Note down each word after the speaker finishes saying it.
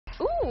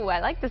Ooh, I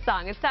like the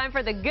song. It's time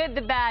for the good,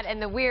 the bad, and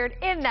the weird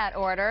in that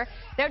order.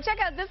 Now check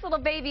out this little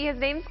baby. His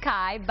name's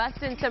Kai,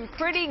 busting some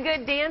pretty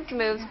good dance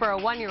moves for a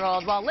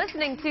 1-year-old while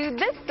listening to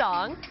this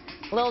song,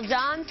 Lil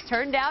Jon's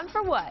Turned Down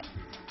for What?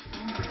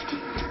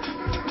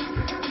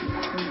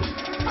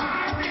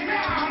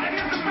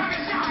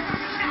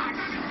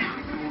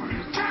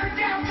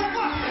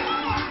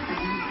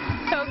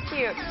 So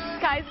cute.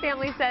 Kai's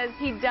family says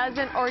he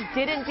doesn't or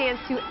didn't dance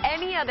to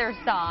any other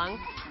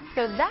song,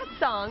 so that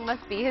song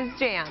must be his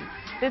jam.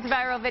 This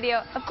viral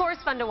video, of course,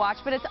 fun to watch,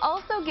 but it's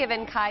also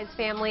given Kai's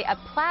family a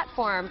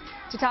platform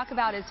to talk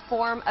about his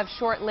form of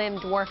short-limb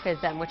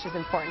dwarfism, which is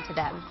important to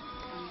them.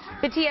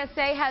 The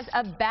TSA has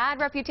a bad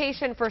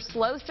reputation for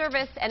slow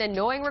service and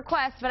annoying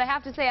requests, but I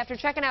have to say, after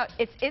checking out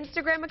its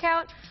Instagram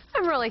account,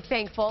 I'm really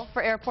thankful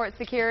for airport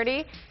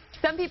security.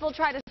 Some people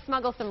try to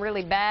smuggle some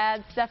really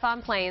bad stuff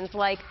on planes,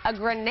 like a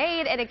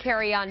grenade in a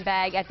carry-on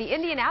bag at the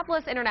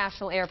Indianapolis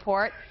International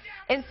Airport.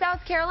 In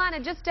South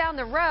Carolina, just down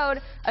the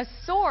road, a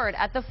sword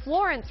at the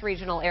Florence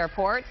Regional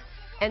Airport,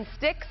 and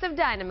sticks of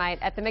dynamite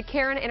at the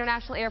McCarran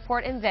International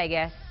Airport in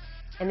Vegas.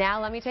 And now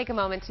let me take a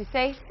moment to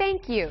say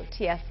thank you,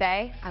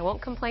 TSA. I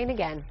won't complain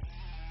again.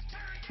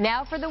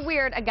 Now for the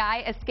weird. A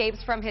guy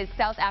escapes from his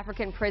South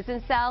African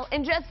prison cell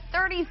in just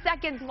 30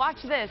 seconds.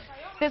 Watch this.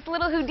 This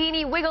little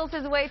Houdini wiggles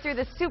his way through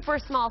the super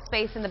small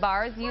space in the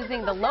bars,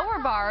 using the lower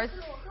bars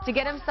to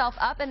get himself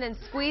up, and then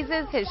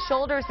squeezes his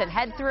shoulders and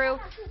head through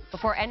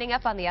before ending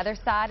up on the other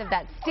side of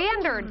that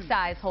standard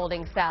size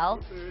holding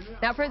cell.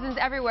 Now prisons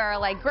everywhere are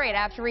like, great,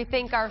 I have to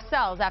rethink our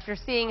cells after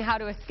seeing how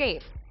to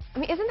escape. I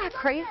mean, isn't that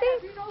crazy?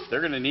 They're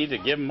going to need to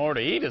give them more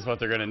to eat is what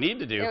they're going to need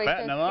to do,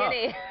 fatten them up.